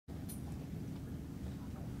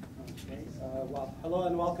Okay, well, hello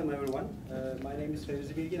and welcome everyone. My name is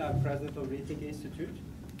Fevzi Bilgin. I'm president of Rethink Institute.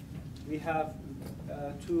 We have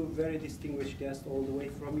two very distinguished guests all the way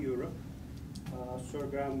from Europe, Sir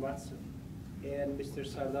Graham Watson and Mr.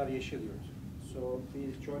 Sardar Yeşilyurt. So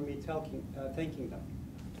please join me thanking them.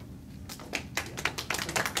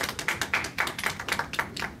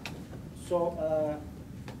 So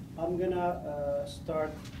I'm gonna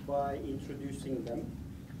start by introducing them.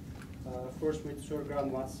 First with Sir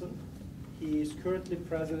Graham Watson. He is currently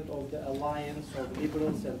president of the Alliance of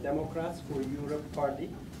Liberals and Democrats for Europe Party.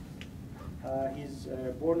 He's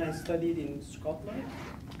born and studied in Scotland,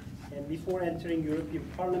 and before entering European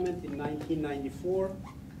Parliament in 1994,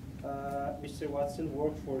 Mr. Watson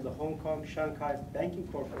worked for the Hong Kong Shanghai Banking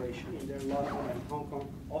Corporation in their London and Hong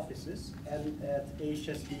Kong offices and at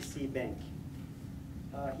HSBC Bank.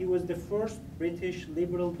 He was the first British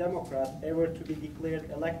Liberal Democrat ever to be declared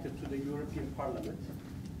elected to the European Parliament.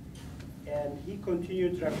 And he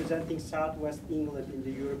continued representing Southwest England in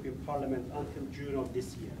the European Parliament until June of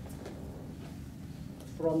this year.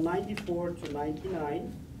 From 94 to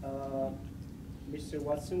 99, Mr.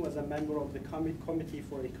 Watson was a member of the Committee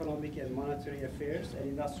for Economic and Monetary Affairs and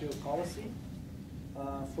Industrial Policy.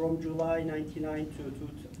 From July 1999 to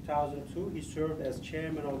 2002, he served as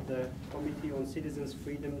chairman of the Committee on Citizens'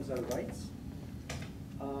 Freedoms and Rights.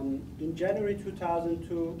 In January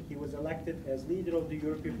 2002, he was elected as leader of the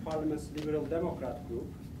European Parliament's Liberal Democrat group.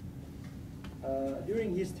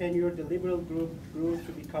 During his tenure, the Liberal group grew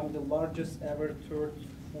to become the largest ever third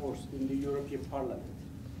force in the European Parliament.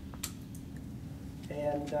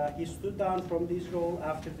 And he stood down from this role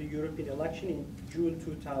after the European election in June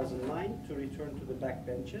 2009 to return to the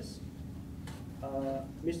backbenches.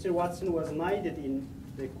 Mr. Watson was knighted in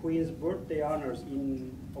the Queen's birthday honors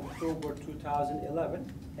in October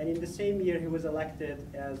 2011, and in the same year he was elected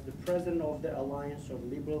as the president of the Alliance of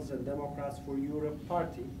Liberals and Democrats for Europe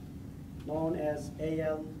Party, known as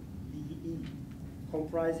ALDE,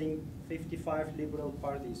 comprising 55 liberal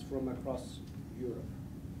parties from across Europe.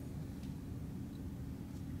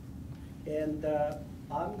 And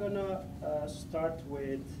I'm gonna start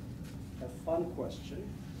with a fun question.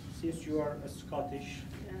 Since you are a Scottish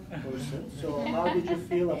person, so how did you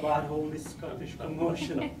feel about all this Scottish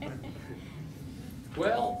commotion?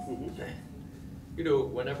 Well, you know,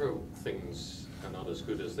 whenever things are not as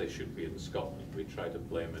good as they should be in Scotland, we try to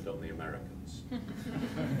blame it on the Americans.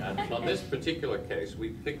 And on this particular case, we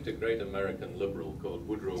picked a great American liberal called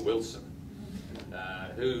Woodrow Wilson,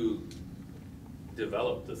 who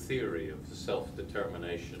developed the theory of the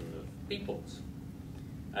self-determination of peoples.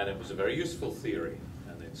 And it was a very useful theory,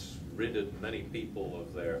 and it's ridded many people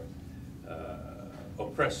of their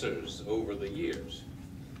oppressors over the years.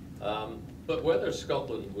 But whether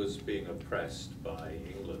Scotland was being oppressed by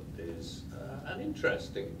England is an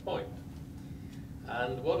interesting point.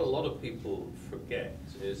 And what a lot of people forget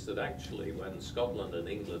is that actually when Scotland and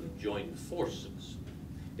England joined forces,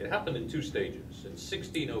 it happened in two stages. In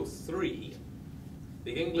 1603,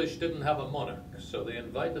 the English didn't have a monarch, so they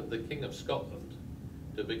invited the King of Scotland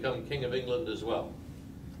to become King of England as well.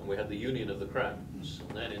 And we had the Union of the Crowns.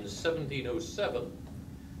 And then in 1707,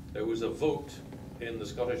 there was a vote in the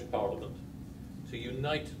Scottish Parliament to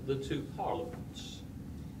unite the two parliaments.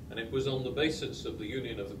 And it was on the basis of the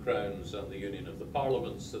Union of the Crowns and the Union of the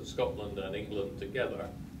Parliaments that Scotland and England together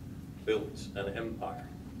built an empire.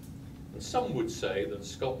 And some would say that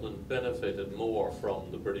Scotland benefited more from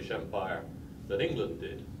the British Empire than England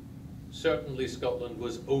did. Certainly Scotland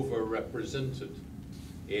was overrepresented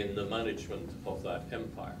in the management of that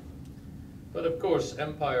empire. But of course,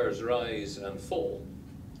 empires rise and fall.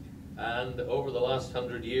 And over the last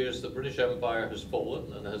 100 years, the British Empire has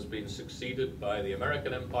fallen and has been succeeded by the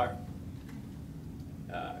American Empire.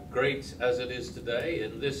 Great as it is today,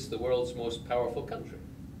 in this, the world's most powerful country.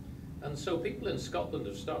 And so people in Scotland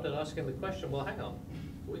have started asking the question, well, hang on,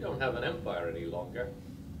 we don't have an empire any longer.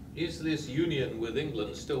 Is this union with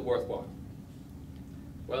England still worthwhile?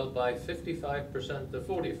 Well, by 55% to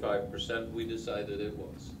 45%, we decided it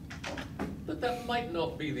was. But that might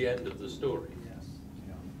not be the end of the story. Yes.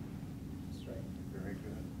 Yeah. That's right. Very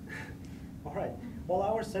good. All right. Well,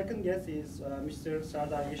 our second guest is Mr.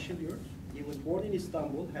 Sardar Yeşilyurt. He was born in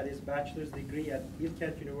Istanbul, had his bachelor's degree at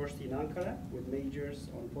Bilkent University in Ankara with majors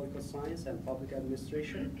on political science and public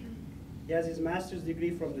administration. He has his master's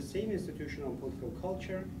degree from the same institution on political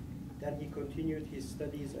culture. Then he continued his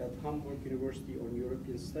studies at Hamburg University on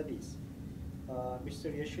European Studies. Mr.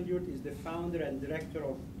 Yeşilyurt is the founder and director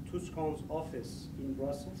of Tuscon's office in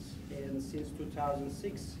Brussels, and since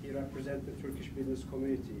 2006 he represents the Turkish business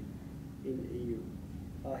community in the EU.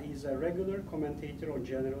 He's a regular commentator on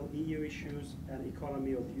general EU issues and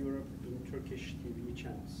economy of Europe in Turkish TV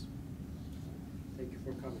channels. Thank you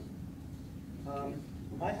for coming.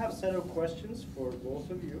 I have a set of questions for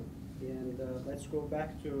both of you, and let's go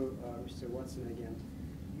back to Mr. Watson again.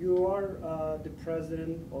 You are the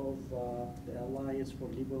president of the Alliance for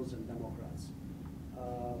Liberals and Democrats.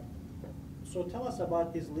 So tell us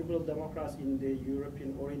about these liberal Democrats in the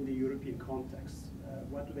European context.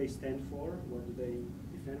 What do they stand for? What do they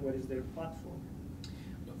defend? What is their platform?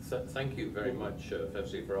 Thank you very much,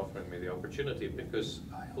 Fevzi, for offering me the opportunity, because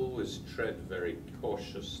I always tread very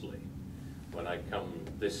cautiously when I come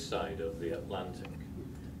this side of the Atlantic,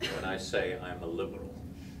 when I say I'm a liberal.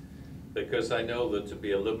 Because I know that to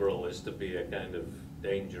be a liberal is to be a kind of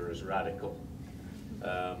dangerous radical.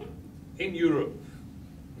 In Europe,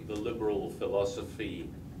 the liberal philosophy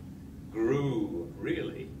grew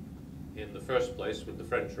really in the first place with the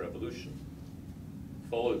French Revolution,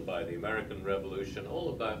 followed by the American Revolution, all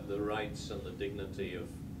about the rights and the dignity of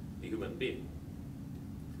the human being.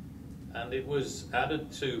 And it was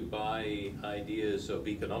added to by ideas of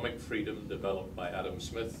economic freedom developed by Adam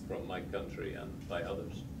Smith from my country and by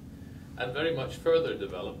others, and very much further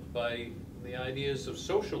developed by the ideas of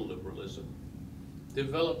social liberalism,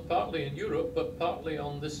 developed partly in Europe, but partly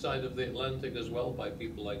on this side of the Atlantic as well by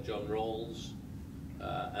people like John Rawls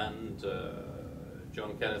and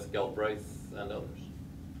John Kenneth Galbraith and others.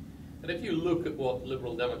 And if you look at what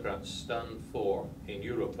Liberal Democrats stand for in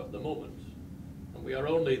Europe at the moment, and we are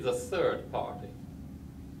only the third party,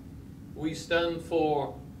 we stand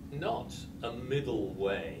for not a middle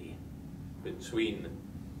way between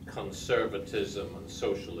conservatism and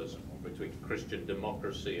socialism, or between Christian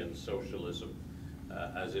democracy and socialism,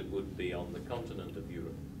 as it would be on the continent of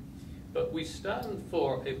Europe. But we stand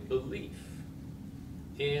for a belief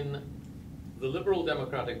in the liberal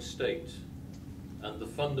democratic state and the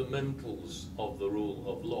fundamentals of the rule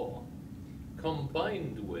of law,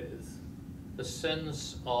 combined with a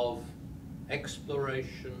sense of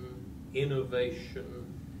exploration, innovation,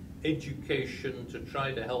 education to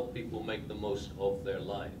try to help people make the most of their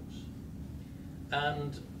lives.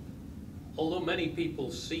 And although many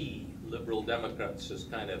people see Liberal Democrats as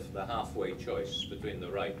kind of the halfway choice between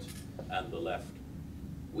the right and the left,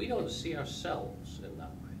 we don't see ourselves in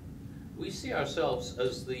that way. We see ourselves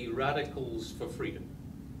as the radicals for freedom.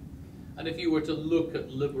 And if you were to look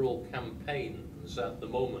at liberal campaigns at the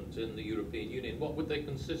moment in the European Union, what would they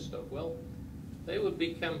consist of? Well, they would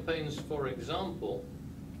be campaigns, for example,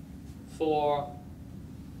 for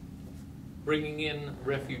bringing in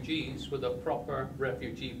refugees with a proper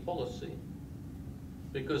refugee policy,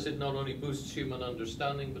 because it not only boosts human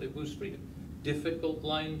understanding, but it boosts freedom. Difficult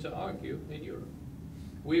line to argue in Europe.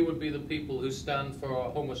 We would be the people who stand for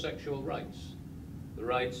homosexual rights, the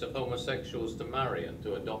rights of homosexuals to marry and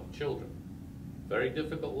to adopt children. Very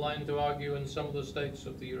difficult line to argue in some of the states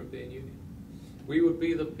of the European Union. We would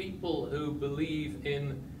be the people who believe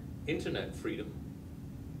in internet freedom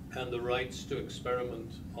and the rights to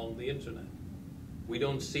experiment on the internet. We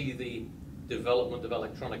don't see the development of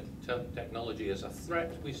electronic technology as a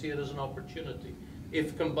threat. We see it as an opportunity,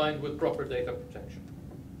 if combined with proper data protection.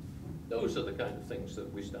 Those are the kind of things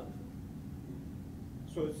that we stand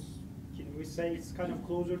for. So can we say it's kind of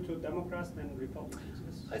closer to Democrats than Republicans?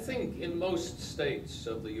 Yes? I think in most states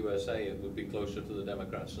of the USA it would be closer to the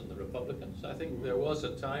Democrats than the Republicans. I think there was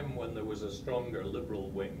a time when there was a stronger liberal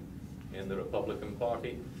wing in the Republican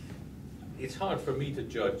Party. It's hard for me to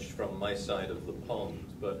judge from my side of the pond,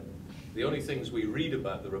 but the only things we read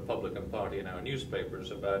about the Republican Party in our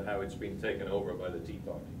newspapers about how it's been taken over by the Tea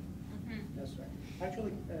Party. That's right.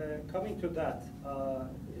 Actually, coming to that,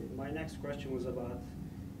 my next question was about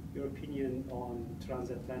your opinion on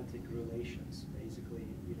transatlantic relations. Basically,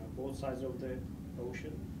 you know, both sides of the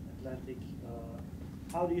ocean, Atlantic.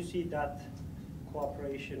 How do you see that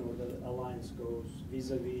cooperation or the alliance goes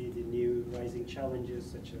vis-a-vis the new rising challenges,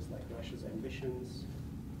 such as like Russia's ambitions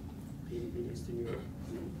in Eastern Europe?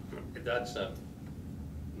 That's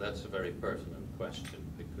a very pertinent question,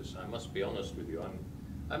 because I must be honest with you,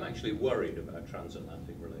 I'm actually worried about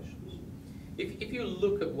transatlantic relations. If you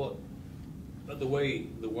look at the way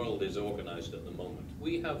the world is organized at the moment,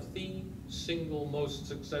 we have the single most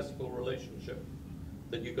successful relationship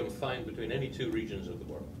that you can find between any two regions of the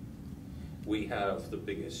world. We have the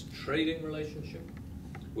biggest trading relationship.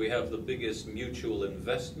 We have the biggest mutual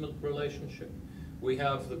investment relationship. We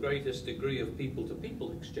have the greatest degree of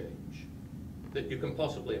people-to-people exchange that you can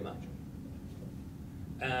possibly imagine.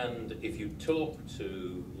 And if you talk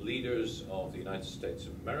to leaders of the United States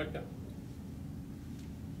of America,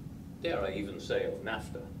 dare I even say of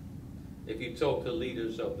NAFTA, If you talk to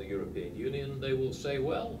leaders of the European Union, they will say,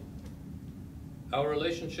 well, our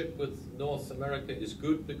relationship with North America is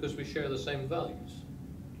good because we share the same values.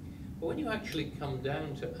 But when you actually come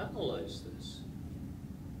down to analyze this,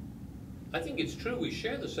 I think it's true we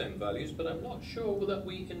share the same values, but I'm not sure that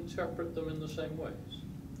we interpret them in the same ways.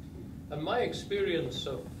 And my experience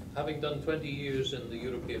of having done 20 years in the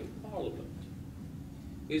European Parliament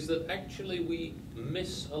is that actually we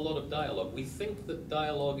miss a lot of dialogue. We think that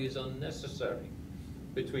dialogue is unnecessary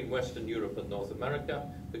between Western Europe and North America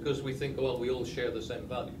because we think, well, we all share the same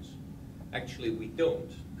values. Actually, we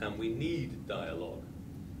don't, and we need dialogue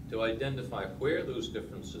to identify where those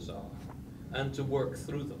differences are and to work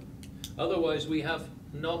through them. Otherwise, we have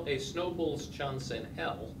not a snowball's chance in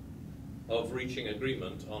hell of reaching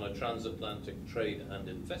agreement on a transatlantic trade and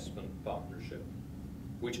investment partnership,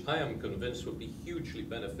 which I am convinced would be hugely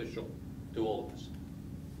beneficial to all of us.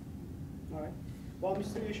 All right. Well,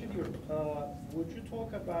 Mr. Yeşilyurt, would you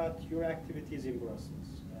talk about your activities in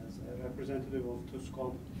Brussels as a representative of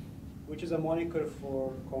TUSCOM, which is a moniker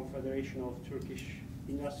for Confederation of Turkish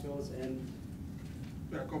Industrials and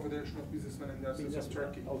Confederation of Businessmen and Industrials of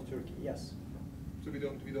Turkey. Of Turkey, yes. So we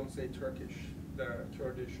don't say Turkish. There are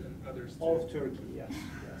Kurdish and others too. Of Turkey, yes,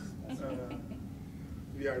 yes.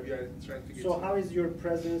 We are trying to get. So how is your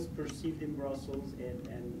presence perceived in Brussels, and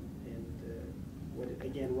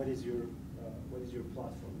what is your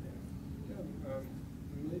platform there? Yeah,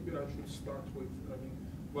 maybe I should start with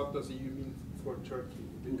what does EU mean for Turkey?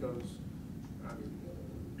 Because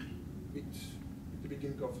with the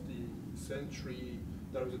beginning of the century,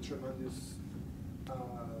 there was a tremendous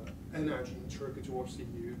energy in Turkey towards the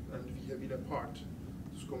EU, and we have been a part.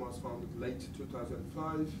 TUSCOM was founded late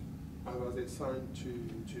 2005. I was assigned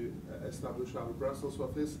to establish our Brussels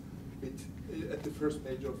office at the first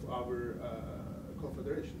page of our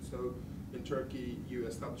confederation. So in Turkey, you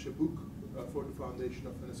establish a book for the foundation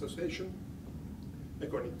of an association.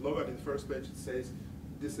 According to law, and in the first page it says,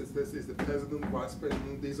 this is the president, vice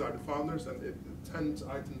president, these are the founders, and the 10th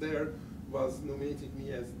item there was nominating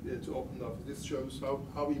me as to open the office. This shows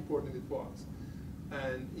how important it was.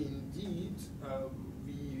 And indeed,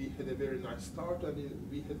 we had a very nice start, and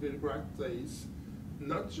we had very bright days,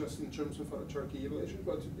 not just in terms of our Turkey relation,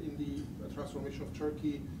 but in the transformation of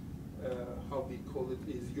Turkey, how we call it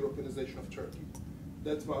is Europeanization of Turkey.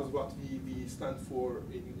 That was what we stand for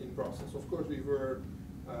in Brussels. Of course, we were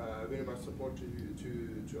very much supportive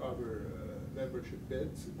to our membership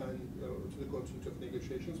bids and to the continuity of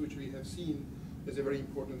negotiations, which we have seen as a very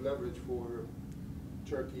important leverage for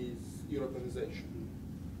Turkey's Europeanization.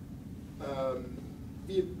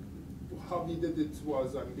 How we did it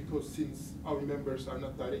was because since our members are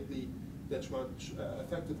not directly that much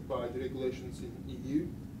affected by the regulations in EU,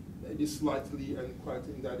 maybe slightly and quite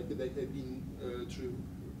indirectly they have been through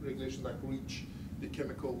regulations like REACH, the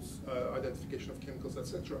chemicals, identification of chemicals,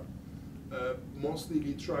 etc. Mostly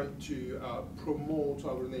we tried to promote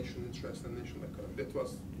our national interest and national economy. That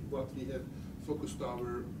was what we have focused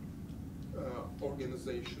our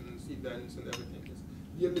organizations, events, and everything.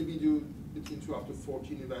 Yearly we do between 12 to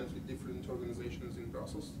 14 events with different organizations in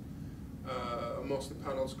Brussels. Mostly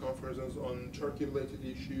panels, conferences on Turkey-related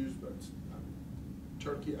issues, but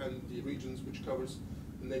Turkey and the regions which covers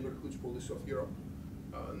the neighborhood policy of Europe,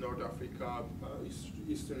 North Africa,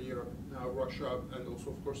 Eastern Europe, now Russia, and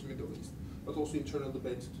also of course Middle East, but also internal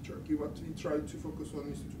debates to Turkey. What we try to focus on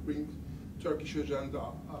is to bring Turkish agenda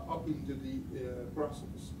up into the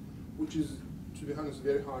Brussels, which is, to be honest,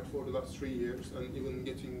 very hard for the last 3 years, and even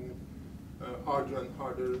getting harder and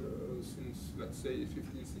harder since, let's say,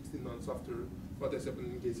 15, 16 months after what has happened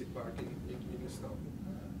in Gezi Park in Istanbul.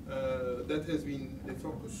 That has been the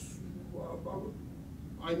focus.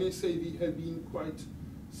 I may say we have been quite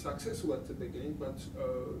successful at the beginning, but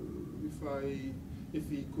if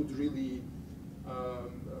we could really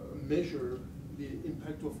measure the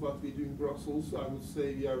impact of what we do in Brussels, I would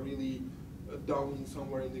say we are really down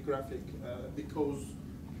somewhere in the graphic because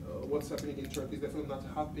what's happening in Turkey is definitely not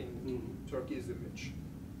helping Turkey's image.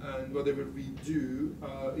 And whatever we do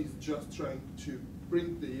is just trying to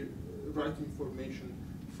bring the right information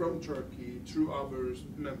from Turkey through our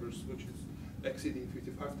members, which is exceeding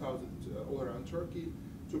 55,000 all around Turkey,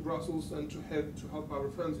 to Brussels, and to help our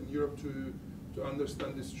friends in Europe to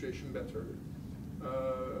understand the situation better.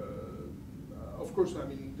 Of course, I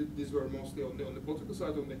mean, these were mostly on the political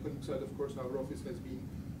side. On the economic side, of course, our office has been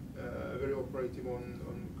very operative on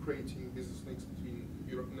creating business links between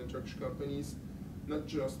European and Turkish companies, not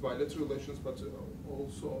just bilateral relations, but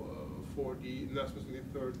also for the investments in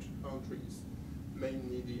the third countries,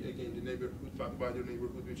 mainly the neighborhood, wider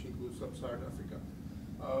neighborhood, which includes sub-Saharan Africa.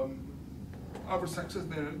 our success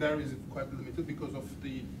there is quite limited because of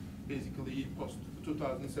the basically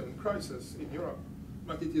post-2007 crisis in Europe.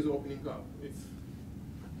 But it is opening up.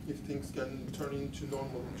 If things can turn into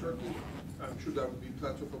normal in Turkey, I'm sure there will be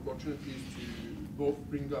plenty of opportunities to both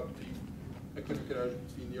bring up the economic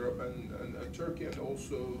relations between Europe and Turkey, and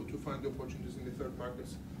also to find the opportunities in the third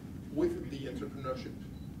markets with the entrepreneurship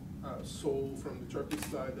soul from the Turkish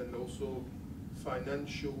side, and also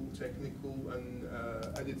financial, technical, and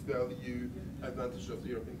added value advantage of the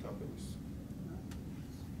European companies.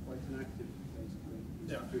 Quite an active, basically.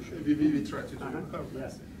 Yeah, we try to do.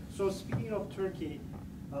 Yes. So speaking of Turkey,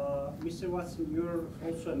 Mr. Watson, you're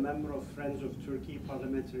also a member of Friends of Turkey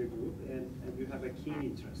parliamentary group, and you have a keen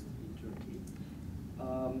interest in Turkey.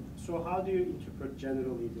 So how do you interpret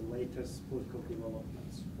generally the latest political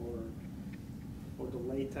developments, or the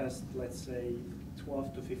latest, let's say,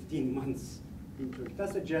 12 to 15 months in Turkey?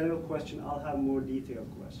 That's a general question. I'll have more detailed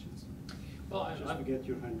questions. Well, just to get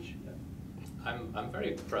your hunch. Yeah. I'm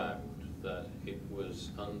very proud that it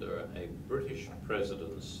was under a British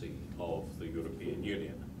presidency of the European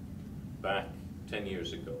Union back 10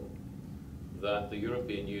 years ago that the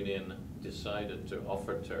European Union decided to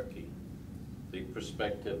offer Turkey the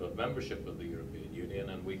perspective of membership of the European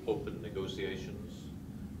Union, and we opened negotiations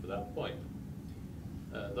to that point.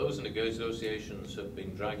 Those negotiations have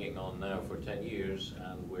been dragging on now for 10 years,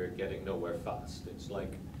 and we're getting nowhere fast. It's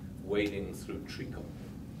like wading through treacle.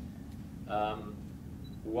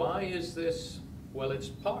 Why is this? Well, it's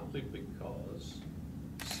partly because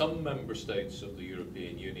some member states of the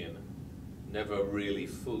European Union never really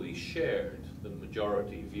fully shared the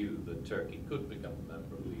majority view that Turkey could become a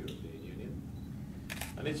member of the European Union.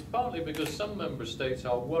 And it's partly because some member states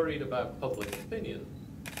are worried about public opinion.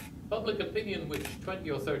 Public opinion which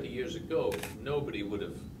 20 or 30 years ago nobody would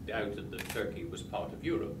have doubted that Turkey was part of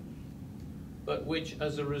Europe, but which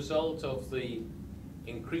as a result of the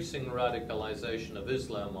increasing radicalization of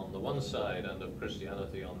Islam on the one side and of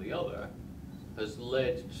Christianity on the other has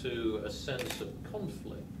led to a sense of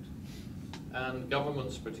conflict. And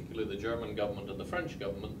governments, particularly the German government and the French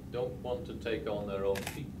government, don't want to take on their own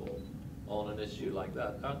people on an issue like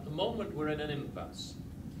that. At the moment, we're in an impasse.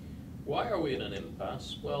 Why are we in an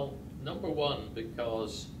impasse? Well, number one,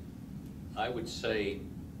 because I would say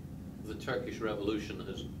the Turkish revolution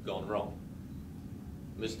has gone wrong.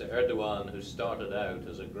 Mr. Erdogan, who started out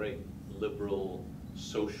as a great liberal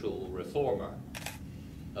social reformer,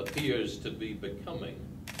 appears to be becoming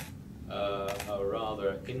a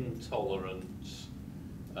rather intolerant,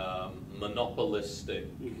 monopolistic,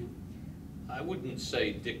 I wouldn't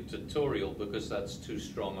say dictatorial because that's too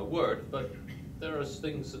strong a word, but there are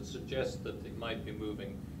things that suggest that it might be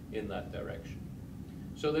moving in that direction.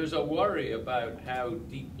 So there's a worry about how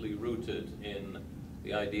deeply rooted in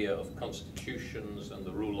the idea of constitutions and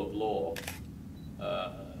the rule of law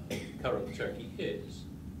current Turkey is.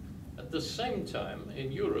 At the same time,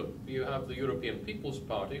 in Europe, you have the European People's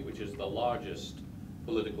Party, which is the largest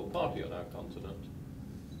political party on our continent,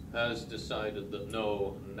 has decided that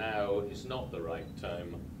no, now is not the right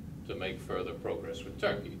time to make further progress with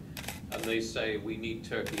Turkey. And they say we need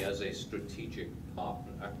Turkey as a strategic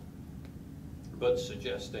partner, but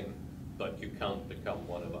suggesting, but you can't become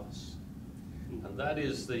one of us. And that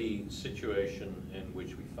is the situation in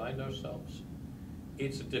which we find ourselves.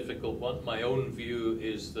 It's a difficult one. My own view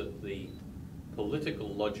is that the political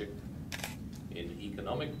logic in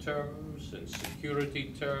economic terms, in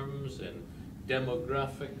security terms, in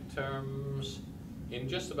demographic terms, in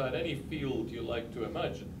just about any field you like to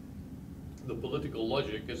imagine, the political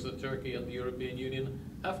logic is that Turkey and the European Union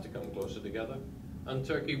have to come closer together, and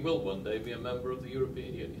Turkey will one day be a member of the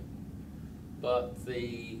European Union. But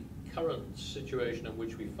the current situation in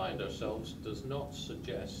which we find ourselves does not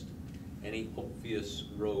suggest any obvious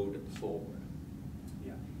road forward.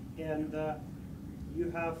 Yeah, and you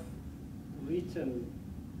have written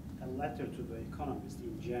a letter to the Economist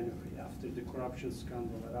in January after the corruption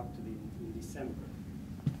scandal erupted in December.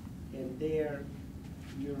 And there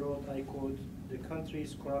you wrote, I quote, "The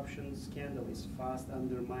country's corruption scandal is fast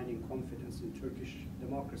undermining confidence in Turkish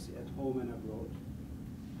democracy at home and abroad.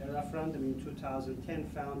 A referendum in 2010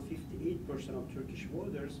 found 58% of Turkish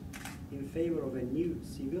voters in favor of a new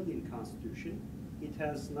civilian constitution. It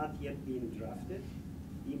has not yet been drafted.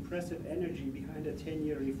 The impressive energy behind a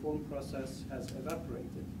 10-year reform process has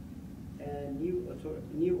evaporated. And new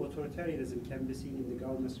authoritarianism can be seen in the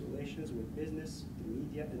government's relations with business, the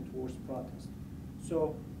media, and towards protest."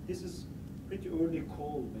 So this is pretty early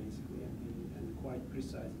call, basically, and quite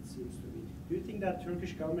precise, it seems to me. Do you think that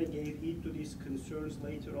Turkish government gave heed to these concerns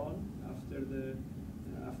later on, after the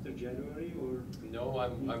after January, or? No,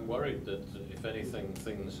 I'm worried that if anything,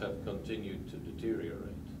 things have continued to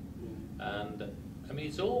deteriorate. And I mean,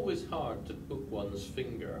 it's always hard to put one's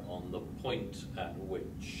finger on the point at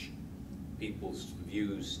which people's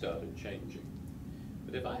views started changing.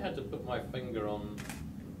 But if I had to put my finger on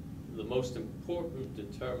the most important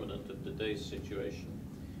determinant of today's situation,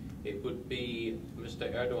 it would be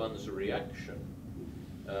Mr. Erdogan's reaction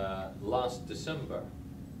last December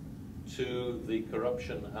to the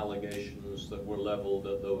corruption allegations that were leveled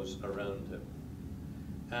at those around him,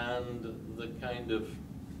 and the kind of,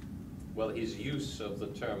 well, his use of the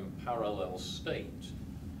term parallel state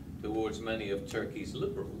towards many of Turkey's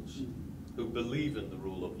liberals who believe in the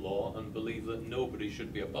rule of law and believe that nobody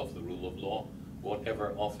should be above the rule of law,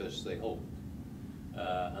 whatever office they hold.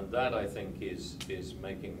 And that, I think, is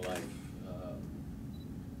making life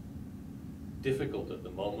difficult at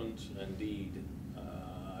the moment. Indeed,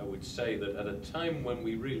 I would say that at a time when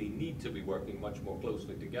we really need to be working much more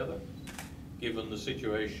closely together, given the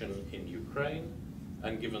situation in Ukraine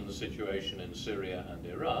and given the situation in Syria and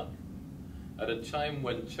Iraq, at a time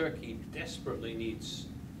when Turkey desperately needs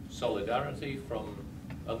solidarity from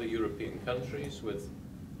other European countries, with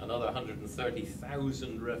another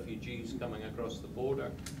 130,000 refugees coming across the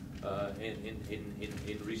border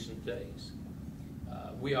in recent days.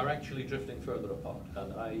 We are actually drifting further apart,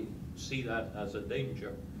 and I see that as a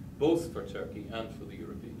danger, both for Turkey and for the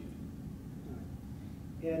European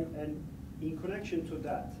Union. And in connection to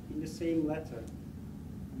that, in the same letter,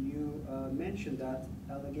 you mentioned that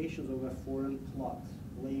allegations of a foreign plot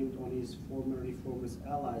blamed on his former reformist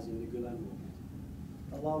allies in the Gülen movement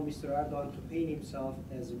allow Mr. Erdogan to paint himself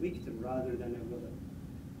as a victim rather than a villain.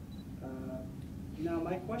 Now,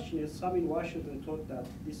 my question is, some in Washington thought that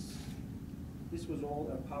this was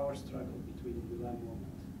all a power struggle between the Gülen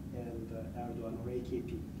movement and Erdogan or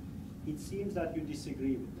AKP. It seems that you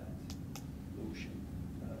disagree with that notion.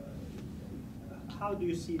 How do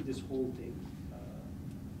you see this whole thing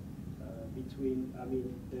between, I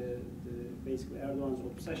mean, basically Erdogan's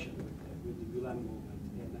obsession with the Gülen movement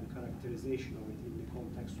and then characterization of it in the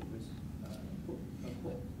context of his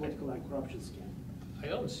political and corruption scandal? I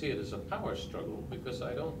don't see it as a power struggle because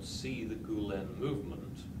I don't see the Gülen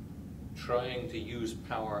movement trying to use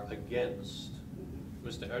power against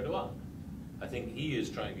Mr. Erdogan. I think he is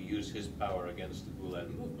trying to use his power against the Gülen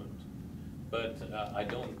movement. But I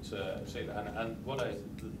don't say that. And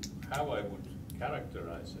how I would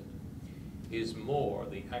characterize it is more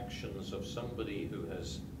the actions of somebody who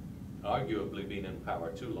has arguably been in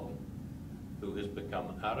power too long, who has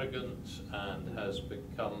become arrogant and has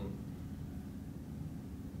become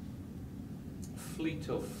fleet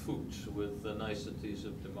of foot with the niceties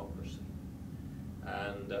of democracy.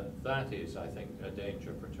 And that is, I think, a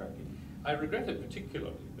danger for Turkey. I regret it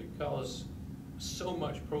particularly because so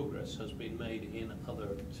much progress has been made in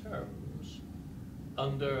other terms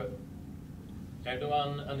under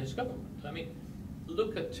Erdogan and his government. I mean,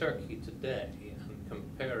 look at Turkey today and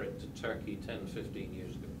compare it to Turkey 10, 15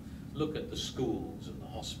 years ago. Look at the schools and the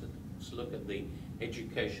hospitals. Look at the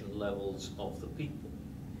education levels of the people.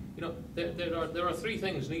 You know, there are three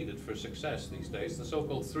things needed for success these days, the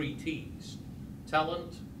so-called 3 T's: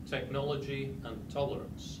 talent, technology, and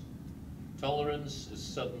tolerance. Tolerance is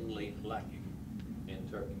suddenly lacking in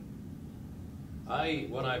Turkey.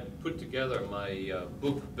 When I put together my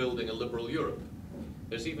book, Building a Liberal Europe,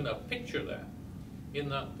 there's even a picture there in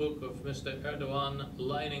that book of Mr. Erdogan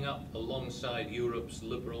lining up alongside Europe's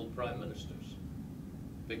liberal prime ministers,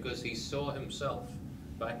 because he saw himself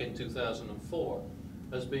back in 2004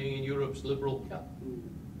 as being in Europe's liberal camp.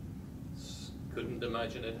 Couldn't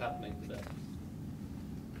imagine it happening today.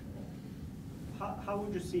 How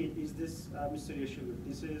would you see it? Is this, Mr. Yeşilgül,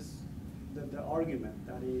 this is the argument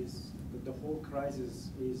that is that the whole crisis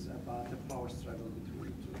is about a power struggle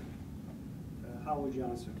between the two? How would you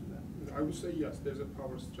answer to that? I would say yes, there's a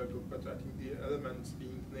power struggle, but I think the elements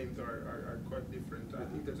being named are quite different. I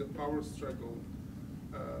think there's a power struggle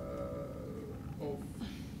of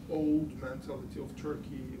old mentality of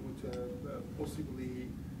Turkey with possibly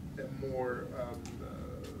a more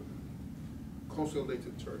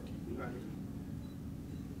consolidated Turkey.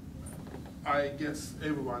 I guess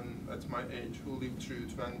everyone at my age who lived through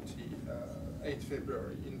 28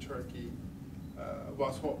 February in Turkey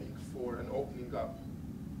was hoping for an opening up,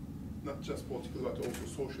 not just politically but also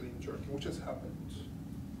socially in Turkey, which has happened.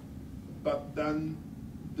 But then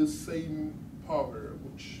the same power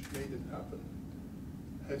which made it happen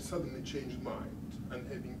have suddenly changed mind and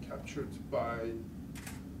have been captured by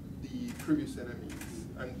the previous enemies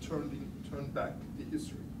and turned back the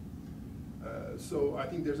history. So I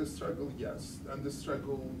think there's a struggle, yes, and the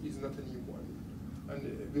struggle is not a new one. and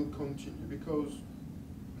it will continue because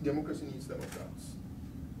democracy needs Democrats.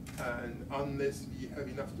 And unless we have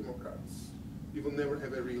enough Democrats, we will never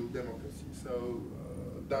have a real democracy. So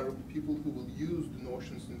there will be people who will use the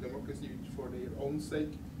notions in democracy for their own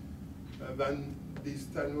sake. When this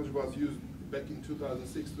terminology was used back in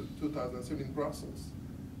 2006 to 2007 in Brussels,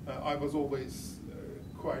 I was always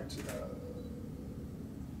quite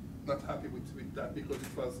not happy with that, because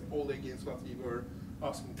it was all against what we were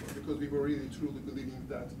asking for, because we were really truly believing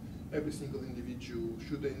that every single individual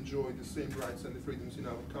should enjoy the same rights and the freedoms in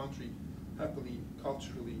our country, happily,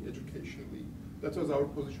 culturally, educationally. That was our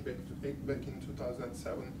position back in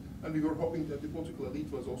 2007, and we were hoping that the political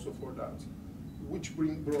elite was also for that, which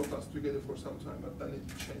brought us together for some time, but then it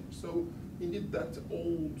changed. So indeed, that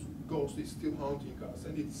old ghost is still haunting us,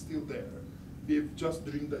 and it's still there. We have just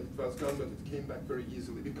dreamed that it was gone, but it came back very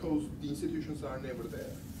easily, because the institutions are never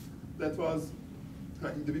there. That was, I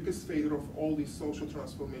think, the biggest failure of all this social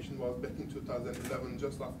transformation was back in 2011,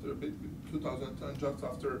 just after 2010, just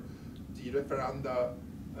after the referenda,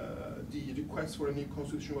 the request for a new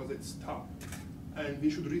constitution was at top. And we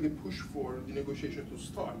should really push for the negotiation to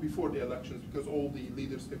start before the elections, because all the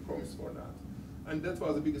leaders have promised for that. And that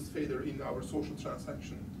was the biggest failure in our social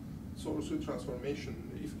transformation,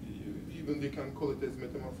 if even we can call it as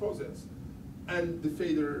metamorphosis. And the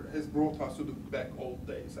failure has brought us to the back old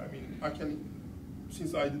days. I mean,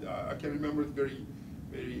 since I can remember it very,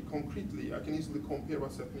 very concretely, I can easily compare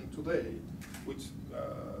what's happening today with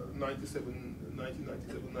 1997,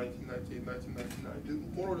 1998,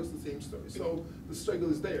 1999, more or less the same story. So the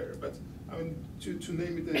struggle is there, but I mean, to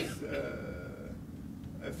name it as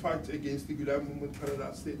a fight against the Gulen movement,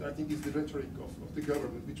 parallel state, I think is the rhetoric of the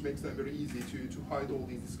government, which makes them very easy to hide all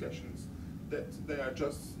these discussions, that they are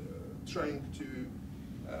just trying to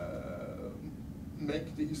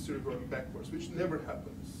make the history work backwards, which never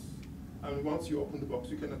happens. I mean, once you open the box,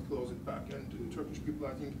 you cannot close it back. And the Turkish people,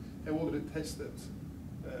 I think, have already tested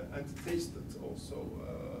and tasted also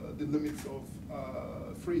the limits of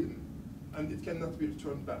freedom, and it cannot be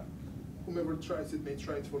returned back. Whomever tries it may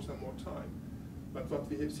try it for some more time, but what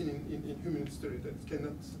we have seen in human history, that it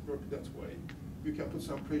cannot work that way. You can put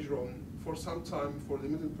some pressure on for some time for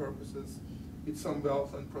limited purposes, with some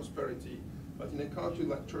wealth and prosperity, but in a country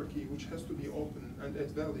like Turkey, which has to be open and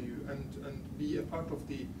add value and be a part of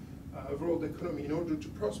the world economy in order to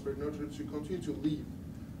prosper, in order to continue to live,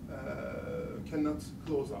 cannot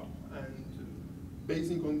close up. And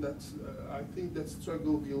basing on that, I think that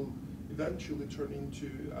struggle will eventually turn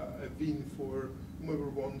into a win for whomever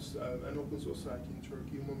wants an open society in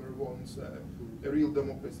Turkey, whomever wants a real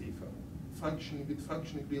democracy, with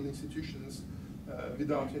functioning real institutions,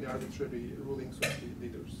 without any arbitrary rulings of the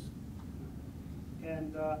leaders.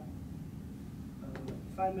 And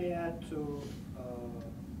if I may add to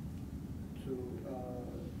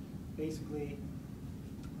basically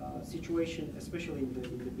situation, especially in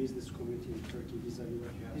the business community in Turkey, vis-a-vis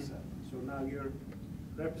what you have said. So now you're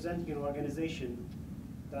representing an organization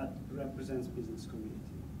that represents business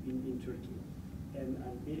community in Turkey. And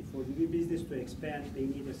for new business to expand, they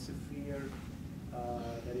need a sphere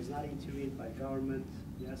that is not intervened by government.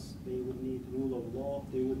 Yes, they would need rule of law.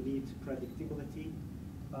 They would need predictability.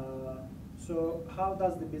 So how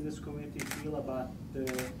does the business community feel about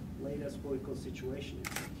the latest political situation in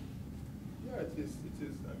Turkey? Yeah, it is. I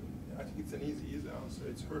mean, I think it's an easy answer.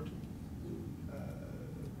 It's hurting.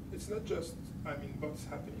 It's not just, I mean, what's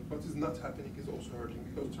happening. What is not happening is also hurting,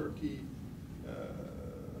 because Turkey,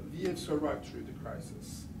 we have survived through the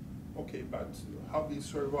crisis. Okay, but how we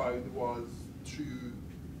survived was through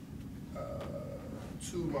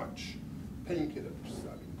too much painkillers.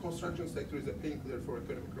 I mean, construction sector is a painkiller for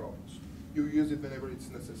economic growth. You use it whenever it's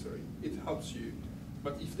necessary. It helps you.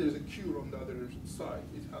 But if there's a cure on the other side,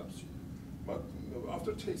 it helps you. But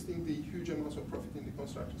after tasting the huge amounts of profit in the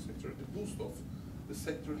construction sector, the boost of the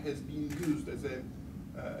sector has been used as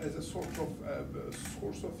a sort of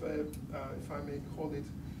source of, if I may call it,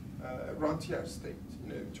 rentier state.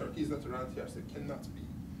 You know, Turkey is not a rentier state, cannot be,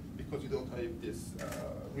 because you don't have this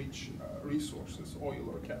rich resources, oil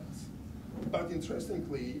or gas. But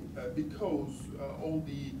interestingly, because all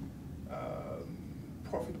the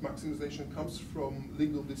profit maximization comes from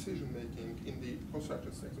legal decision making in the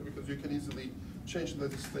construction sector, because you can easily change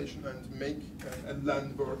legislation and make a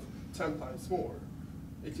land worth 10 times more.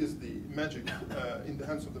 It is the magic in the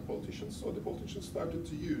hands of the politicians. So the politicians started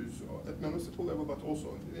to use, at municipal level, but also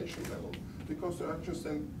on the national level, the construction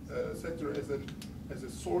sector as a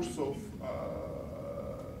source of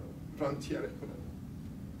rentier economy.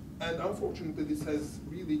 And unfortunately, this has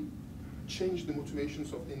really changed the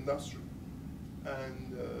motivations of the industry.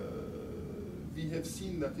 And we have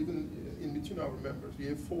seen that even in between our members, we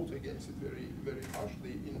have fought against it very, very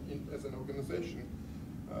harshly as an organization,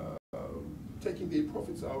 taking their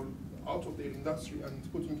profits out of their industry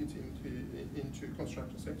and putting it into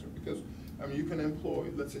construction sector. Because I mean, you can employ,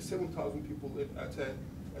 let's say, 7,000 people at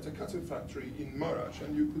a cotton factory in Maraş,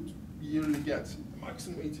 and you could yearly get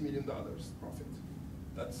maximum $80 million profit.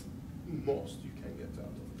 That's most you can get out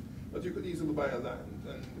of it. But you could easily buy a land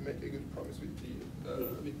and make a good promise with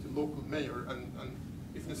the local mayor, and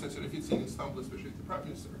if necessary, if it's in Istanbul, especially the prime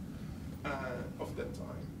minister of that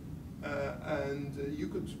time, and you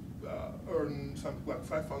could earn something like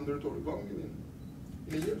 500 or 1 million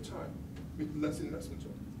in a year's time with less investment.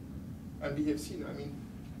 And we have seen, I mean,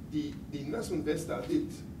 the investment Vestel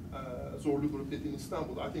did, Zorlu Group did in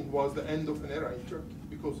Istanbul, I think was the end of an era in Turkey,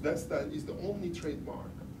 because Vestel is the only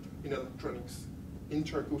trademark in electronics in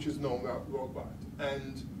Turkey which is known worldwide.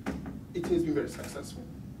 And it has been very successful.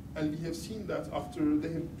 And we have seen that after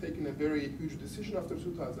they have taken a very huge decision after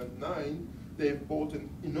 2009, they have bought an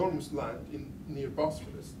enormous land near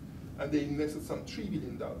Bosphorus, and they invested some $3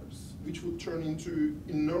 billion, which would turn into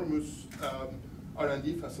enormous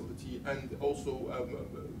R&D facility and also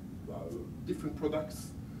different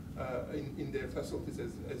products in their facilities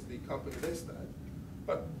as the company Vestel,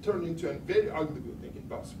 but turned into a very ugly building in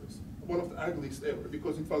Bosphorus, one of the ugliest ever,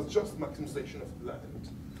 because it was just maximization of the land.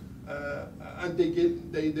 And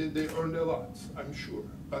they earned a lot, I'm sure,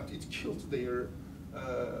 but it killed their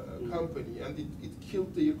company, and it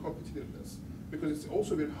killed their competitiveness, because it's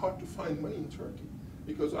also very hard to find money in Turkey,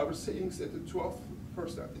 because our savings at 12%,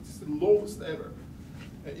 it's the lowest ever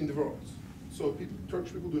in the world. So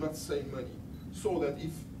Turkish people do not save money. So that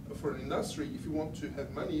if, for an industry, if you want to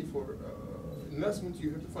have money for investment,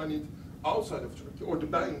 you have to find it outside of Turkey, or the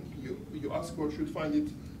bank you ask for should find it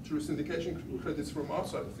through syndication credits from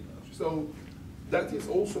outside of the country. So that is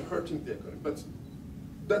also hurting the economy, but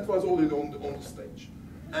that was already on the stage.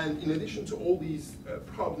 And in addition to all these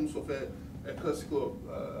problems of a classical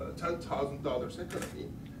 $10,000 economy,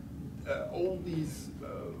 all these,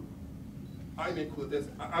 I may call it as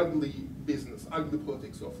ugly business, ugly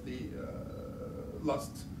politics of the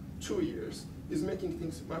last 2 years is making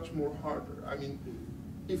things much more harder. I mean,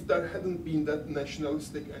 if there hadn't been that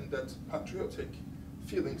nationalistic and that patriotic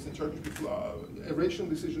feelings in Turkish people, a rational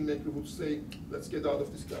decision maker would say, let's get out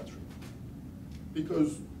of this country.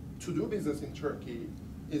 Because to do business in Turkey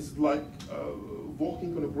is like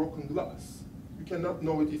walking on a broken glass. You cannot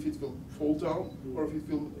know if it will fall down or if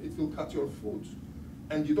it will cut your foot.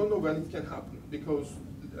 And you don't know when it can happen, because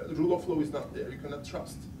the rule of law is not there. You cannot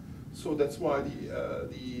trust. So that's why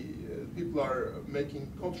the people are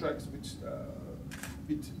making contracts with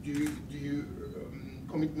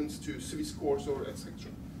commitments to civic scores or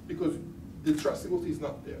etc. Because the trustability is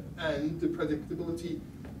not there, and the predictability.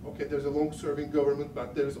 Okay, there's a long-serving government,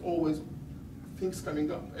 but there's always things coming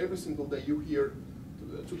up. Every single day you hear.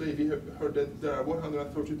 Today we have heard that there are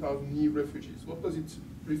 130,000 new refugees. What does it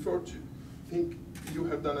refer to? Think you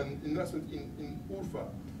have done an investment in Urfa.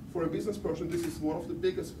 For a business person, this is one of the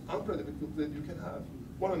biggest unpredictability that you can have.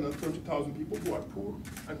 130,000 people who are poor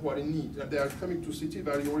and who are in need, and they are coming to a city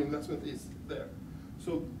where your investment is there.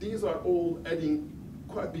 So these are all adding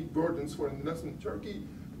quite big burdens for an investment in Turkey,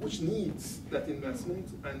 which needs that investment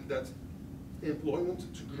and that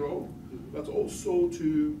employment to grow, but also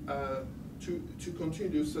to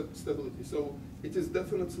continue stability. So it is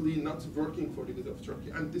definitely not working for the good of Turkey,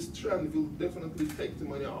 and this trend will definitely take the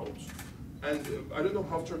money out. And I don't know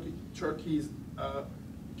how Turkey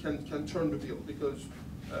can turn the wheel, because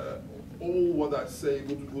all what I say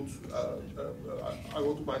would I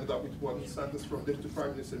want to bind it up with one sentence from Deputy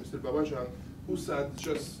Prime Minister Mr. Babacan, who said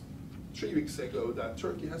just 3 weeks ago that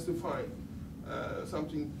Turkey has to find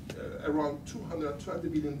something around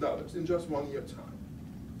 $220 billion in just 1 year time.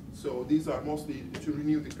 So these are mostly to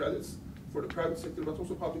renew the credits for the private sector, but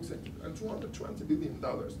also public sector. And $220 billion,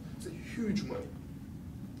 it's a huge money.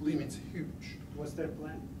 Believe me, it's huge. What's their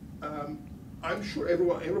plan? I'm sure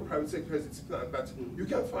every private sector has its plan, but you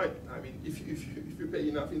can find it. I mean, if you pay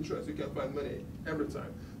enough interest, you can find money every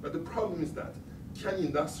time. But the problem is that, can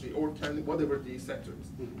industry, or can whatever the sector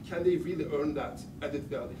is, can they really earn that added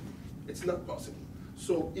value? It's not possible.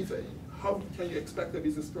 So how can you expect a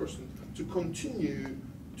business person to continue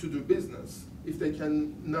to do business if they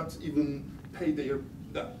can not even pay their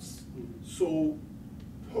debts? So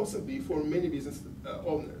possibly for many business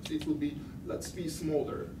owners, it will be, let's be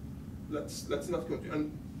smaller, let's not continue.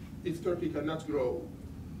 And if Turkey cannot grow,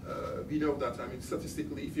 we know that, I mean,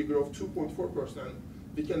 statistically, if you grow 2.4%,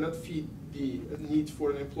 we cannot feed the need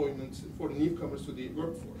for employment for newcomers to the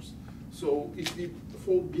workforce. So if we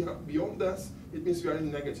fall beyond that, it means we are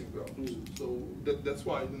in negative growth. So that's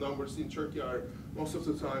why the numbers in Turkey are most of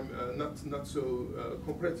the time not so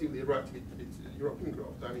comparatively right with European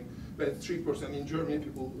growth. I mean, at 3% in Germany,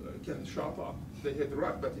 people can sharp up. They had the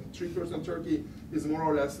right, but in 3% Turkey is more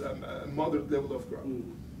or less a moderate level of growth.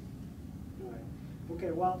 Right.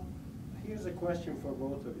 Okay, well, here's a question for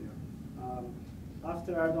both of you.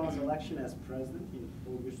 After Erdogan's election as president in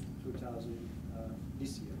August 2000,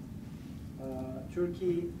 this year,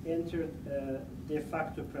 Turkey entered a de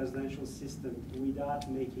facto presidential system without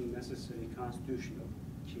making necessary constitutional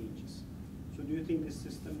changes. So do you think this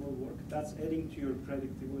system will work? That's adding to your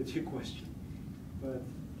predictability question. But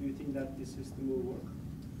do you think that this system will work?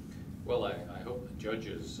 Well, I hope the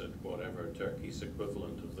judges at whatever Turkey's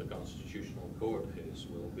equivalent of the Constitutional Court is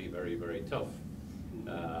will be very, very tough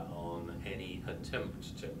on any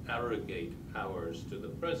attempt to arrogate powers to the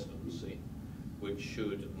presidency, which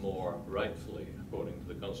should more rightfully, according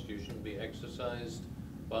to the Constitution, be exercised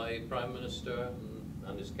by Prime Minister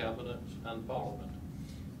and his cabinet and Parliament.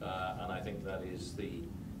 And I think that is the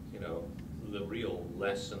real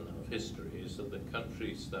lesson of history, is that the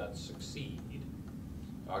countries that succeed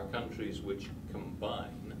are countries which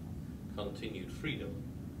combine continued freedom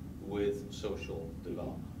with social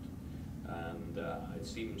development. And it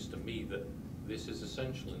seems to me that this is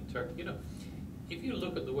essential in Turkey. If you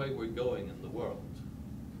look at the way we're going in the world,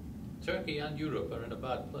 Turkey and Europe are in a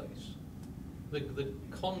bad place. The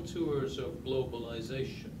contours of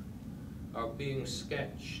globalization are being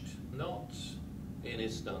sketched not in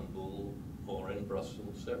Istanbul or in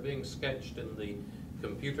Brussels. They're being sketched in the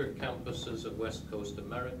computer campuses of West Coast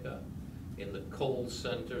America, in the coal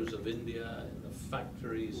centers of India, in the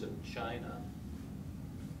factories of China.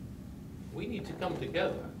 We need to come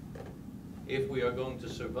together if we are going to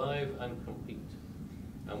survive and compete.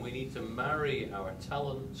 And we need to marry our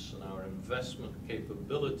talents and our investment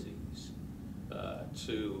capabilities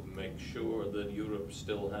to make sure that Europe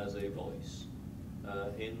still has a voice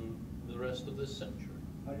in the rest of this century.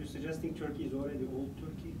 Are you suggesting Turkey is already old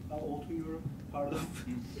Turkey, old to Europe, part of?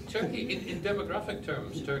 Turkey, in demographic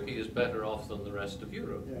terms, Turkey is better off than the rest of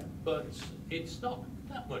Europe, but it's not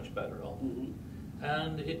that much better off.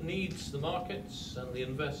 And it needs the markets and the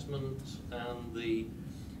investment and the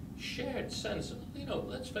shared sense.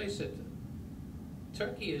 Let's face it,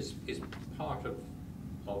 Turkey is part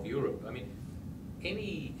of Europe. I mean,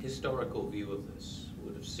 any historical view of this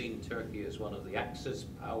would have seen Turkey as one of the Axis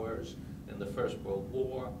powers in the First World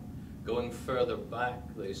War. Going further back,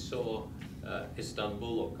 they saw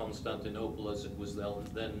Istanbul, or Constantinople as it was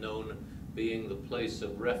then known, being the place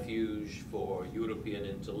of refuge for European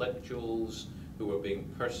intellectuals who were being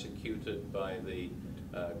persecuted by the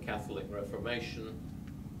Catholic Reformation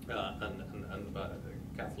and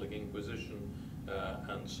Catholic Inquisition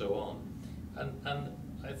and so on. And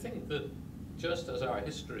I think that just as our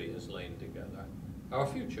history is lain together, our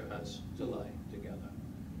future has to lie together.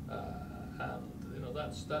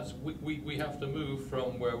 We have to move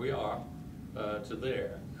from where we are to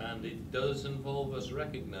there, and it does involve us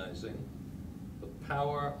recognizing the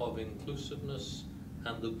power of inclusiveness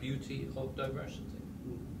and the beauty of diversity.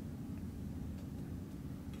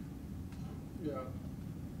 Yeah,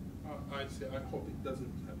 I'd say I hope it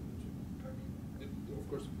doesn't happen. Of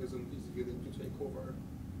course, the president is willing to take over.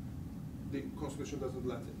 The constitution doesn't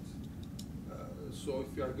let it. So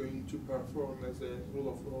if you are going to perform as a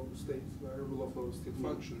rule of law state, where rule of law still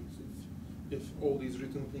functions, if all these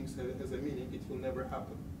written things has a meaning, it will never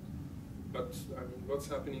happen. But I mean, what's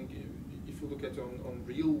happening? If you look at on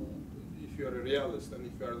real, if you are a realist and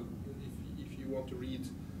if you want to read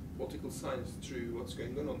political science through what's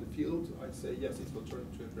going on the field, I'd say yes, it will turn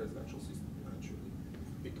into a presidential system eventually,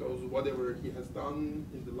 because whatever he has done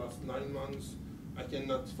in the last 9 months, I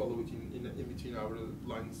cannot follow it in between our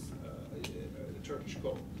lines. Turkish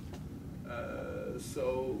law.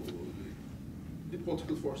 So the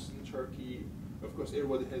political forces in Turkey, of course,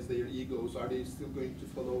 everybody has their egos. Are they still going to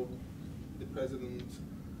follow the president,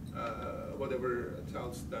 whatever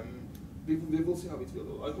tells them? We will see how it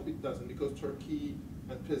will. I hope it doesn't, because Turkey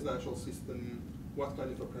and presidential system, what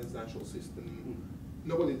kind of a presidential system,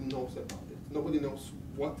 nobody knows about it. Nobody knows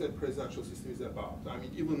what a presidential system is about. I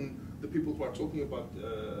mean, even the people who are talking about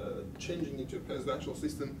changing into a presidential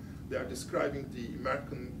system, they are describing the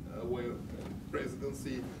American way of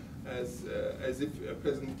presidency as if a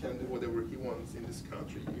president can do whatever he wants in this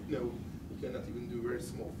country. He cannot even do very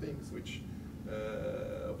small things, which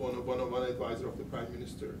one advisor of the then Prime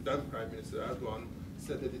Minister Erdogan,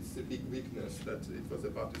 said that it's a big weakness that it was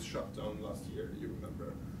about to shut down last year, you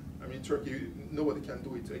remember. I mean, Turkey, nobody can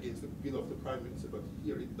do it against the will of the Prime Minister, but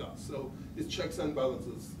here it does. So it's checks and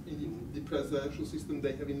balances. In the presidential system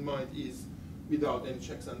they have in mind is without any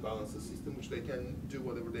checks and balances system, which they can do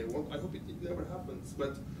whatever they want. I hope it never happens,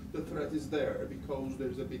 but the threat is there because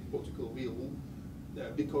there's a big political will,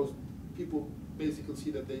 because people basically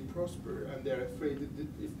see that they prosper and they're afraid that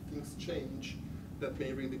if things change, that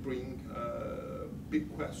may really bring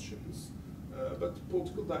big questions. But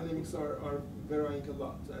political dynamics are varying a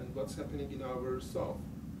lot, and what's happening in our south,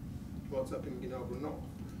 what's happening in our north,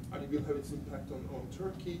 and it will have its impact on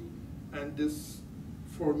Turkey. And this,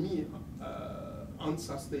 for me,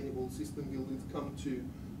 unsustainable system will come to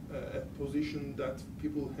a position that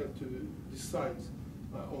people have to decide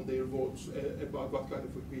on their votes about what kind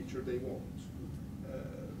of a future they want.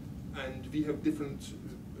 And we have different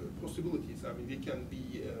possibilities. I mean, we can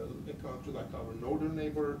be a country like our northern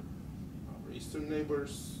neighbor, our eastern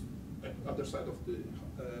neighbors, other side of the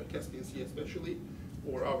Caspian Sea especially,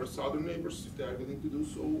 or our southern neighbors if they are willing to do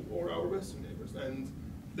so, or our western neighbors. And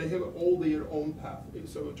they have all their own path.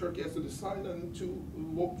 So Turkey has to decide and to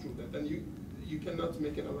walk through that. And you cannot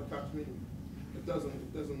make an a la carte menu.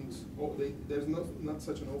 There's not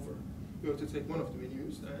such an offer. You have to take one of the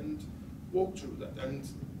menus and walk through that. And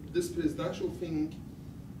this presidential thing,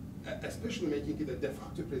 especially making it a de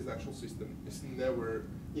facto presidential system, is never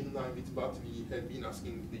in line with what we have been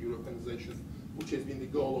asking the Europeanization, which has been the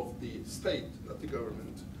goal of the state, not the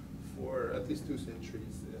government, for at least 2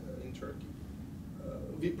 centuries in Turkey.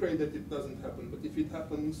 We pray that it doesn't happen, but if it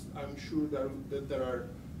happens, I'm sure that there are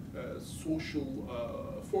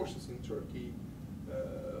social forces in Turkey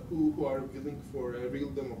who are willing for a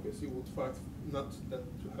real democracy, would fight not that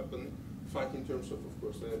to happen, fight in terms of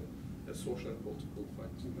course, a social and political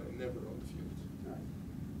fight, never on the field. Right.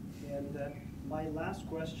 And my last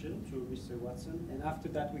question to Mr. Watson, and after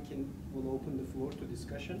that we'll open the floor to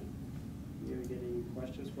discussion. We are getting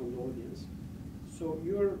questions from the audience. So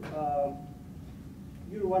you're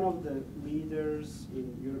one of the leaders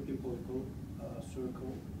in European political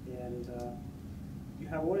circle, and you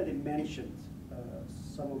have already mentioned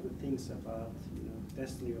some of the things about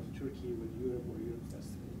destiny of Turkey with Europe, or Europe's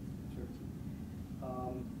destiny with Turkey.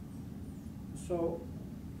 So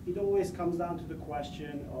it always comes down to the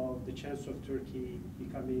question of the chance of Turkey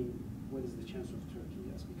becoming, what is the chance of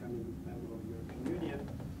Turkey as becoming a member of the European Union?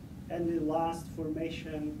 And the last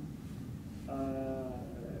formation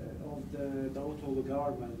of the Davutoğlu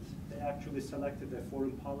government, they actually selected a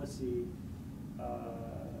foreign policy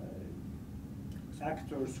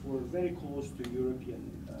actors who are very close to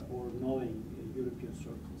European or knowing European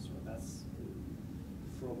circles. So that's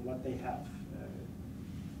from what they have.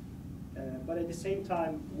 But at the same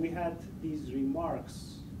time, we had these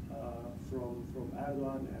remarks from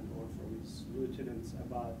Erdogan or from his lieutenants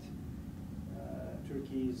about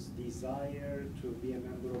Turkey's desire to be a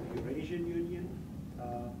member of Eurasian Union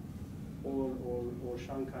or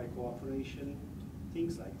Shanghai cooperation,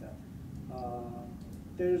 things like that.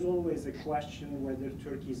 There is always a question whether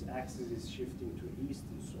Turkey's axis is shifting to east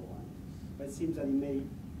and so on. But it seems that it may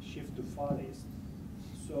shift to far east.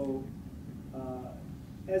 So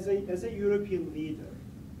as a European leader,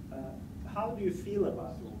 how do you feel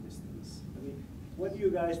about all these things? I mean, what do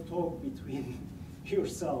you guys talk between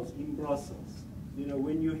yourselves in Brussels,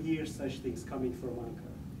 when you hear such things coming from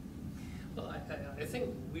Ankara? Well, I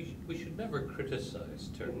think we should never criticize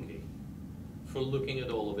Turkey for looking at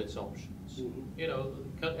all of its options.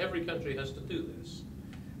 Every country has to do this.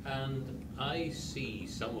 And I see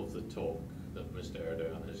some of the talk that Mr.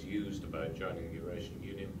 Erdogan has used about joining the Eurasian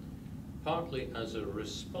Union partly as a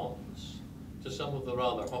response to some of the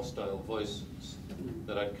rather hostile voices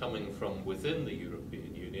that are coming from within the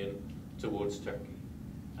European Union towards Turkey.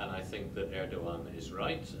 And I think that Erdogan is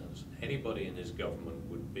right, as anybody in his government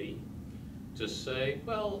would be, to say,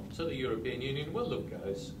 well, to the European Union, well, look,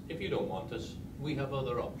 guys, if you don't want us, we have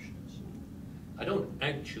other options. I don't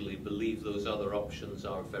actually believe those other options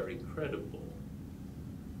are very credible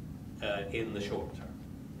in the short term.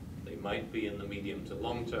 They might be in the medium to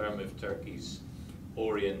long term if Turkey's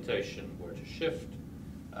orientation were to shift.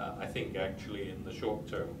 I think actually in the short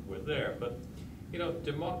term we're there. But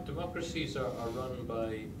democracies are run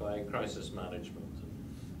by crisis management.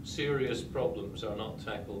 Serious problems are not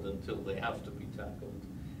tackled until they have to be tackled.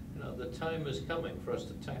 The time is coming for us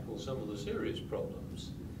to tackle some of the serious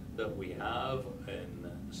problems that we have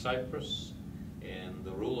in Cyprus, in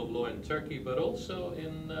the rule of law in Turkey, but also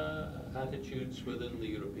in attitudes within the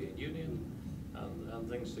European Union and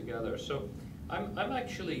things together. So I'm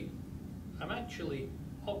actually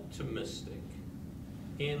optimistic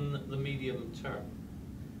in the medium term.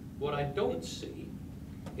 What I don't see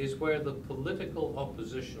is where the political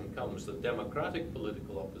opposition comes, the democratic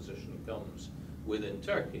political opposition comes within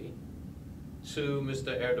Turkey to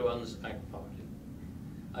Mr. Erdogan's AK Party.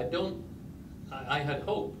 I don't I had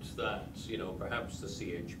hoped that, you know, perhaps the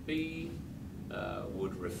CHP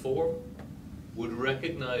would reform, would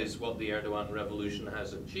recognize what the Erdogan revolution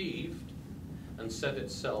has achieved, and set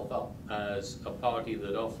itself up as a party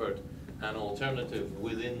that offered an alternative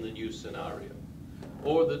within the new scenario.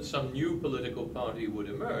 Or that some new political party would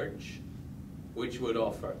emerge which would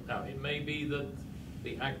offer. Now, it may be that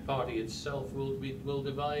the AK party itself will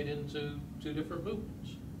divide into two different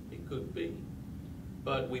movements. It could be.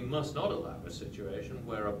 But we must not allow a situation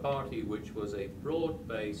where a party which was a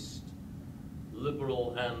broad-based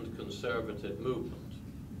liberal and conservative movement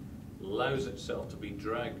allows itself to be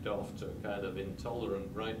dragged off to a kind of intolerant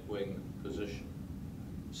right-wing position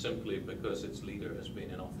simply because its leader has been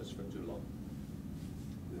in office for too long.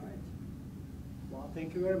 All right. Well,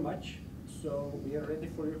 thank you very much. So we are ready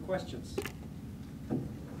for your questions.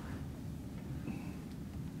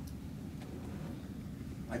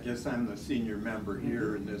 I guess I'm the senior member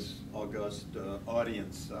here in this august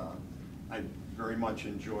audience. I very much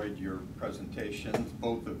enjoyed your presentations,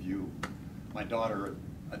 both of you. My daughter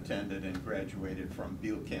attended and graduated from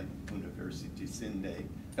Bilkent University Sinde.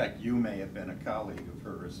 In fact, you may have been a colleague of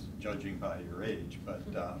hers, judging by your age, but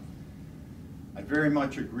I very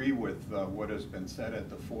much agree with what has been said at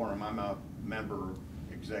the forum. I'm a member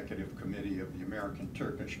executive committee of the American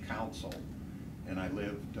Turkish Council, and I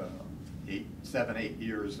lived 7-8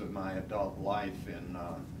 years of my adult life in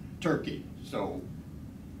Turkey. So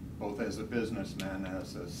both as a businessman and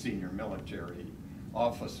as a senior military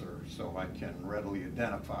officer, so I can readily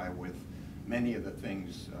identify with many of the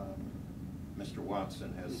things Mr.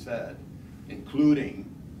 Watson has said, including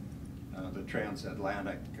the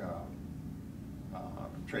Transatlantic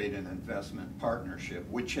Trade and Investment Partnership,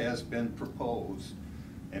 which has been proposed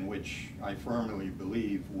and which I firmly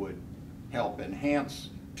believe would help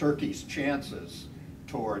enhance Turkey's chances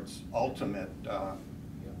towards ultimate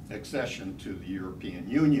accession to the European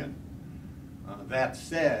Union. That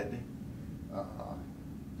said,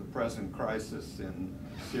 the present crisis in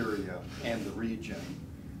Syria and the region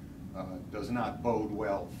does not bode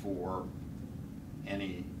well for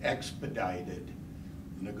any expedited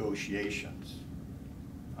negotiations.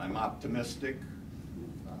 I'm optimistic.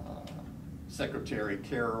 Secretary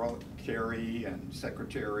Kerry and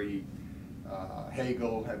Secretary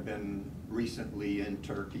Hagel have been recently in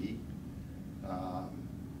Turkey.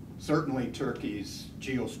 Certainly Turkey's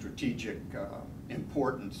geostrategic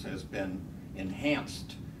importance has been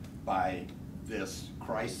enhanced by this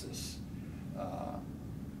crisis.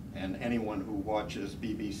 And anyone who watches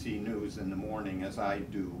BBC News in the morning, as I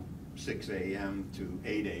do, 6 a.m. to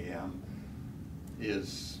 8 a.m.,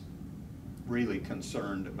 is really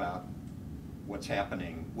concerned about what's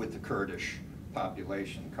happening with the Kurdish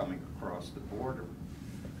population coming across the border.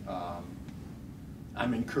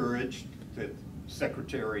 I'm encouraged that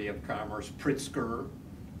Secretary of Commerce Pritzker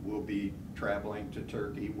will be traveling to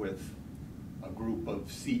Turkey with a group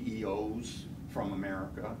of CEOs from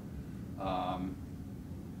America. I'm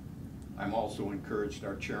also encouraged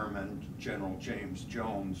our chairman, General James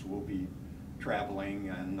Jones, will be traveling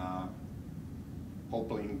and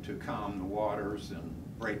hoping to calm the waters and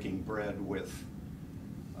breaking bread with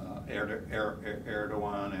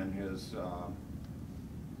Erdogan and his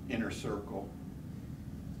inner circle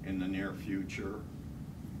in the near future.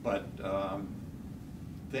 But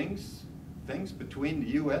things between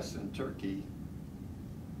the U.S. and Turkey,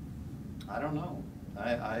 I don't know.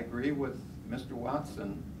 I agree with Mr.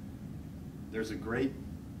 Watson. There's a great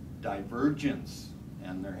divergence,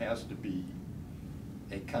 and there has to be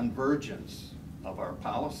a convergence of our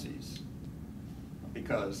policies.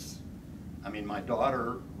 Because, I mean, my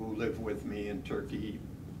daughter, who lived with me in Turkey,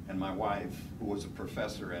 and my wife, who was a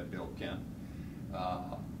professor at Bilkent,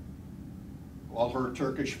 all her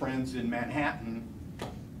Turkish friends in Manhattan,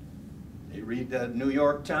 they read the New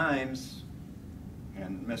York Times,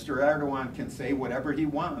 and Mr. Erdogan can say whatever he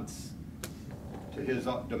wants to his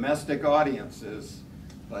domestic audiences,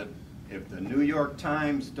 but if the New York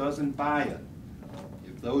Times doesn't buy it,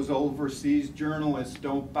 if those overseas journalists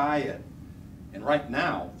don't buy it, and right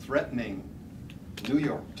now threatening New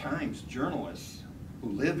York Times journalists who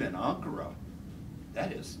live in Ankara,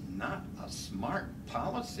 that is not a smart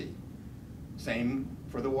policy. Same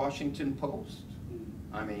for the Washington Post.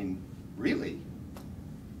 I mean, really,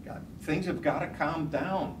 things have got to calm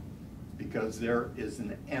down, because there is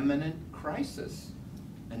an imminent crisis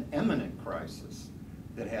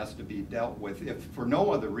that has to be dealt with, if for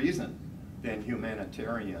no other reason than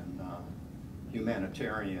humanitarian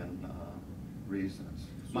reasons.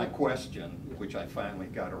 My question, which I finally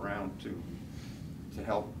got around to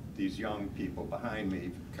help these young people behind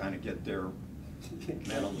me kind of get their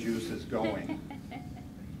mental juices going.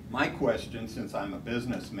 My question, since I'm a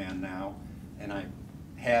businessman now, and I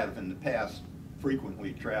have in the past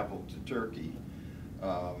frequently traveled to Turkey,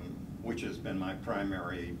 which has been my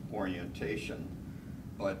primary orientation,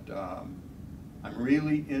 but I'm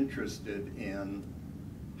really interested in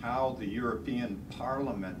how the European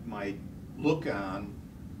Parliament might look on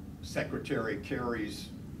Secretary Kerry's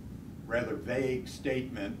rather vague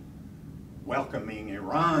statement welcoming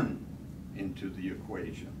Iran into the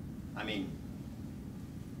equation. I mean,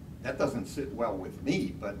 that doesn't sit well with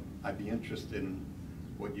me, but I'd be interested in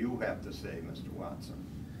what you have to say, Mr. Watson.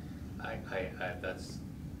 That's,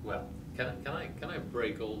 well, can I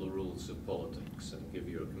break all the rules of politics and give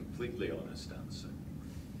you a completely honest answer?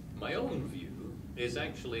 My own view is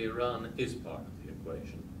actually Iran is part of the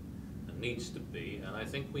equation and needs to be, and I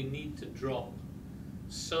think we need to drop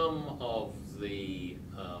some of the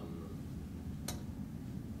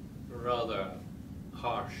rather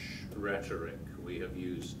harsh rhetoric we have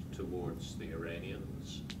used towards the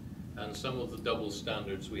Iranians and some of the double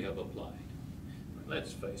standards we have applied.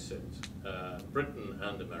 Let's face it, Britain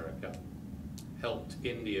and America helped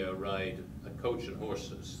India ride a coach and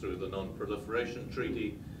horses through the Non-Proliferation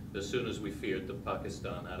Treaty as soon as we feared that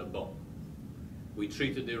Pakistan had a bomb. We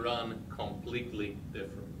treated Iran completely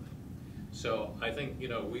differently. So I think, you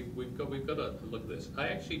know, we've got to look at this. I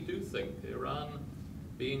actually do think Iran,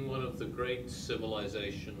 being one of the great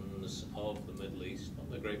civilizations of the Middle East, one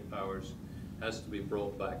of the great powers, has to be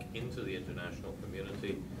brought back into the international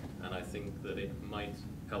community, and I think that it might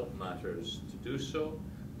help matters to do so.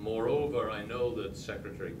 Moreover, I know that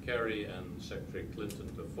Secretary Kerry and Secretary Clinton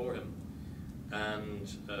before him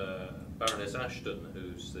and Baroness Ashton,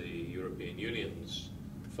 who's the European Union's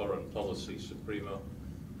foreign policy supremo,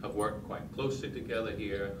 have worked quite closely together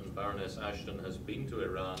here, and Baroness Ashton has been to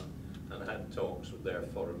Iran and had talks with their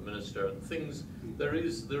foreign minister, and things, there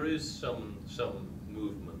is some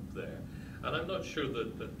movement there. And I'm not sure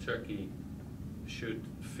that Turkey should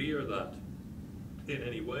fear that in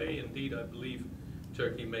any way. Indeed, I believe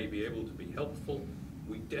Turkey may be able to be helpful.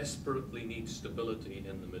 We desperately need stability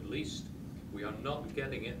in the Middle East. We are not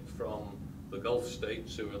getting it from the Gulf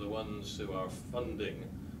states, who are the ones who are funding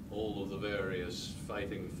all of the various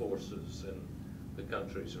fighting forces in the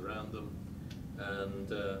countries around them.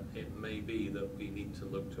 And it may be that we need to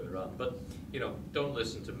look to Iran. But, you know, don't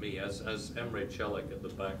listen to me, as Emre Çelik at the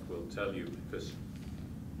back will tell you, because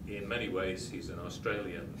in many ways he's an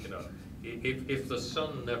Australian. You know, if the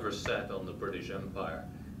sun never set on the British Empire,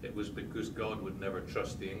 it was because God would never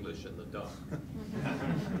trust the English in the dark.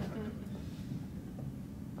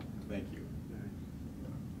 Thank you.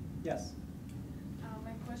 Yes.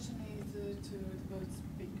 My question is to both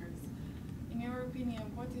speakers. In your opinion,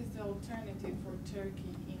 what is the alternative for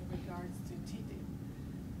Turkey in regards to TTIP?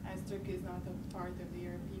 As Turkey is not a part of the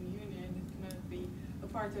European Union, it cannot be a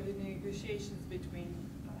part of the negotiations between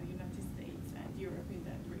United States and Europe in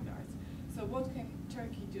that regards. So what can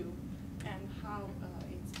Turkey do, and how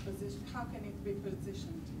can it be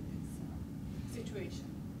positioned in this situation?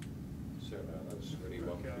 Sarah, that's really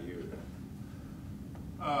one for you.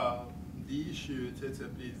 The issue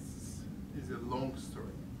TTIP is a long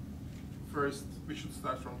story. First, we should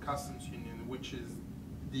start from customs union, which is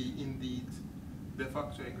the indeed de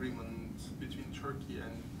facto agreement between Turkey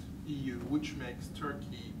and EU, which makes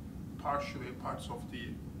Turkey partially a part of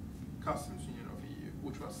the customs union of EU,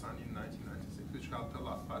 which was signed in 1996, which helped a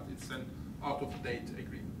lot, but it's an out-of-date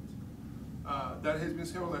agreement. There has been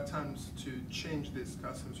several attempts to change this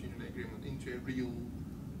customs union agreement into a real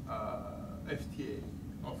FTA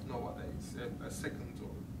of nowadays, a second,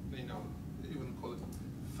 or even call it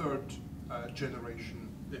third generation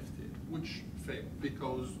FTA, which failed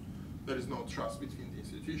because there is no trust between the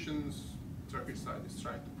institutions. Turkish side is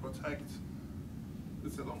trying to protect.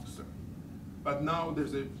 It's a long story. But now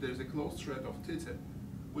there's a close thread of TTIP,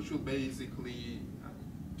 which will basically,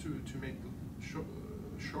 to make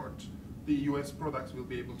short, the US products will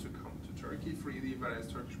be able to come to Turkey freely, whereas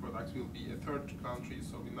Turkish products will be a third country,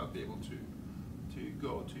 so will not be able to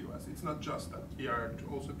go to US. It's not just that. We are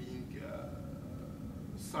also being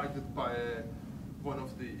cited by one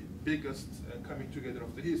of the biggest coming together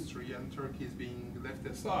of the history, and Turkey is being left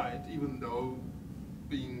aside, even though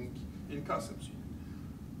being in customs union.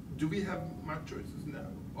 Do we have much choices? No.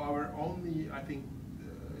 Our only, I think,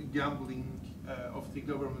 gambling of the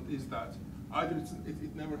government is that either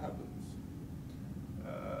it never happens,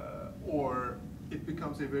 or it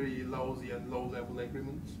becomes a very lousy and low-level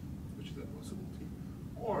agreement, which is a possibility,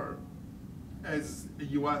 or as the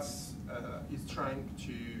US is trying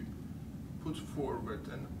to put forward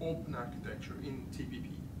an open architecture in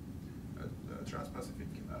TPP, Trans-Pacific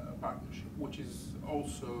Partnership, which is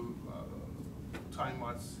also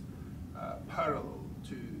time-wise parallel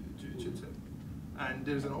to TTIP. And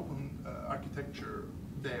there's an open architecture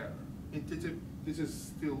there. In TTIP, this is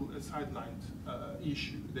still a sidelined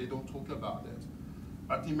issue. They don't talk about it.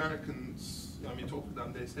 But the Americans, I mean, talk to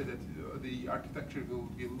them, they say that the architecture will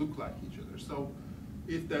look like each other. So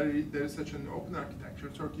if there is such an open architecture,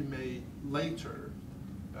 Turkey may later,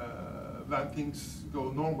 when things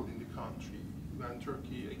go normal in the country, when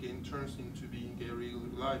Turkey again turns into being a real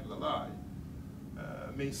reliable ally,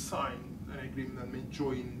 may sign an agreement and may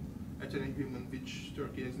join at an agreement which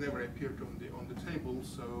Turkey has never appeared on the table.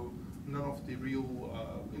 So none of the real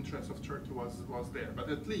interests of Turkey was there. But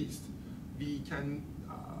at least we can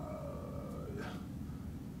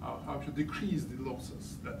how to decrease the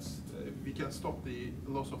losses. That's we can stop the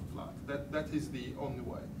loss of blood. That is the only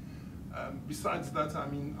way. Besides that, I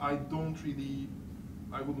mean, I wouldn't really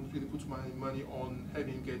put my money on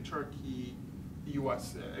having a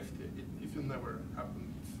Turkey-US FTA. It will never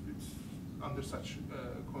happen. It's under such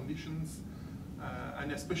conditions,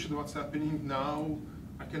 and especially what's happening now,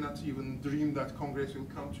 I cannot even dream that Congress will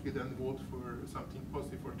come together and vote for something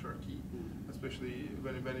positive for Turkey, especially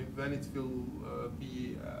when it will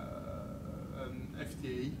be an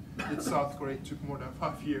FTA. With South Korea, it took more than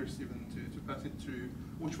 5 years even to pass it through,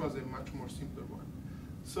 which was a much more simpler one.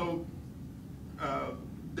 So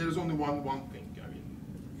there's only one thing. I mean,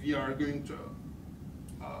 we are going to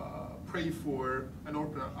pray for an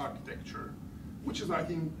open architecture, which is, I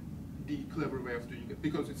think, the clever way of doing it,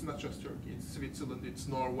 because it's not just Turkey, it's Switzerland, it's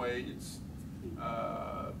Norway, it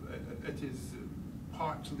is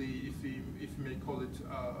partly, if we may call it,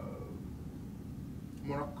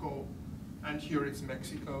 Morocco, and here it's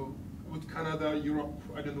Mexico. With Canada, Europe,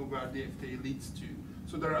 I don't know where the FTA leads to.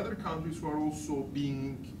 So there are other countries who are also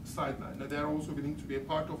being sidelined, and they are also willing to be a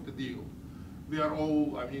part of the deal. We are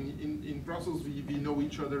all, I mean, in Brussels, we know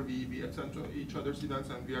each other, we attend to each other's events,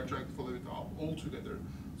 and we are trying to follow it all together.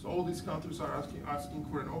 So all these countries are asking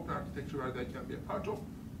for an open architecture where they can be a part of.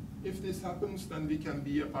 If this happens, then we can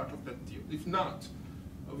be a part of that deal. If not,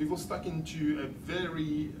 we will stuck into a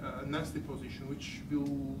very nasty position, which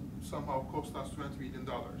will somehow cost us $20 billion.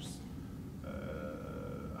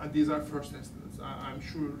 And these are first estimates. I'm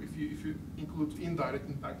sure if you include indirect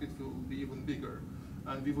impact, it will be even bigger.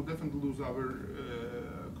 And we will definitely lose our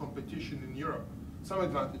competition in Europe. Some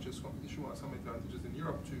advantages, competition wise, some advantages in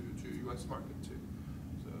Europe to US market too.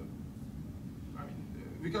 So, I mean,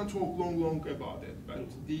 we can talk long about it, but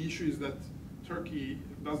the issue is that Turkey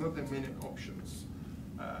does not have many options.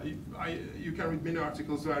 You can read many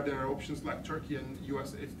articles where there are options like Turkey and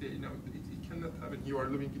US FTA. No, it cannot happen. You are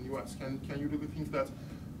living in US. Can you really think that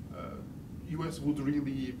US would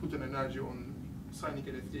really put an energy on signing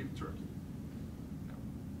an FTA with Turkey? No,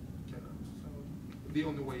 cannot. So the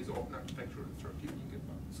only way is open architecture and Turkey being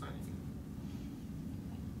about signing it.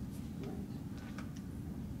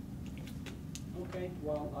 Okay,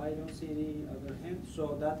 well, I don't see any other hands,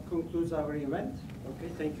 so that concludes our event. Okay,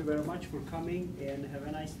 thank you very much for coming and have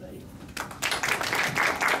a nice day.